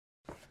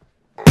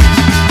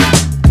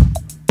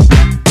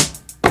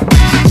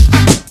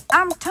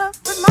I'm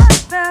tough with my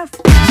stuff.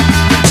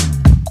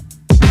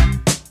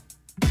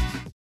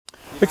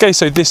 Okay,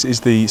 so this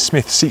is the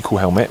Smith Sequel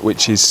helmet,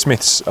 which is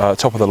Smith's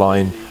top of the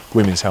line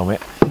women's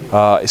helmet.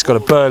 It's got a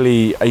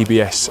Burley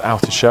ABS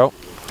outer shell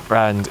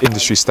and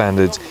industry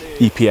standard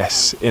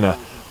EPS inner,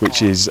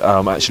 which is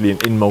actually an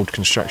in-mold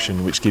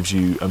construction, which gives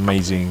you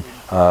amazing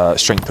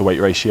strength to weight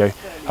ratio.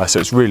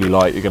 So it's really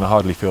light, you're going to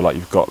hardly feel like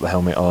you've got the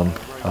helmet on,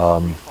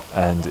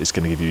 and it's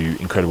going to give you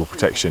incredible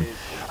protection.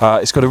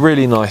 It's got a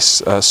really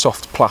nice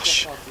soft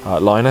plush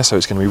liner, so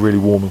it's going to be really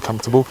warm and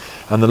comfortable,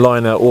 and the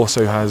liner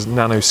also has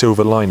nano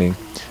silver lining,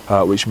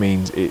 which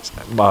means it's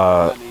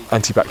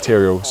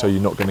antibacterial, so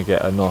you're not going to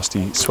get a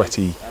nasty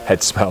sweaty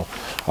head smell.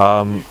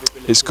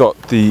 It's got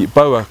the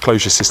boa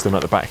closure system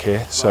at the back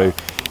here, so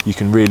you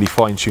can really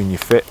fine tune your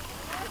fit.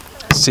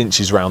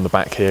 Cinches round the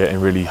back here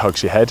and really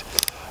hugs your head.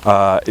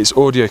 It's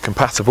audio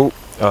compatible.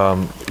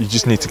 You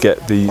just need to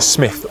get the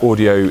Smith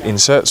audio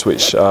inserts,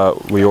 which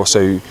we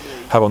also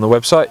have on the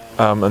website,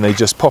 and they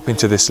just pop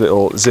into this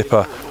little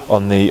zipper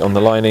on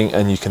the lining,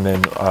 and you can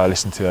then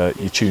listen to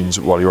your tunes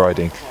while you're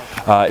riding.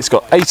 It's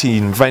got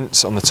 18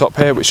 vents on the top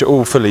here, which are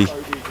all fully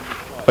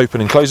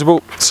open and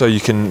closable, so you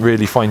can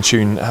really fine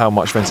tune how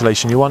much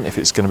ventilation you want if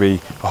it's going to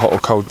be a hot or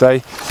cold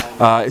day.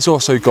 It's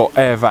also got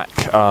air vac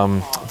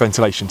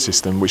ventilation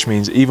system, which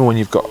means even when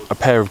you've got a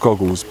pair of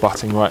goggles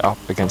butting right up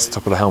against the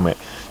top of the helmet,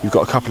 you've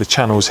got a couple of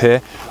channels here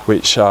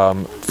which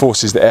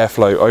forces the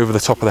airflow over the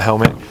top of the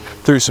helmet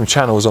through some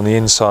channels on the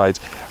inside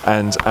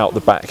and out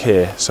the back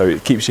here, so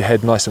it keeps your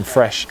head nice and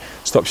fresh,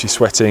 stops you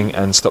sweating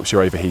and stops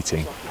you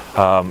overheating.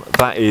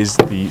 That is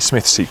the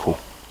Smith Sequel.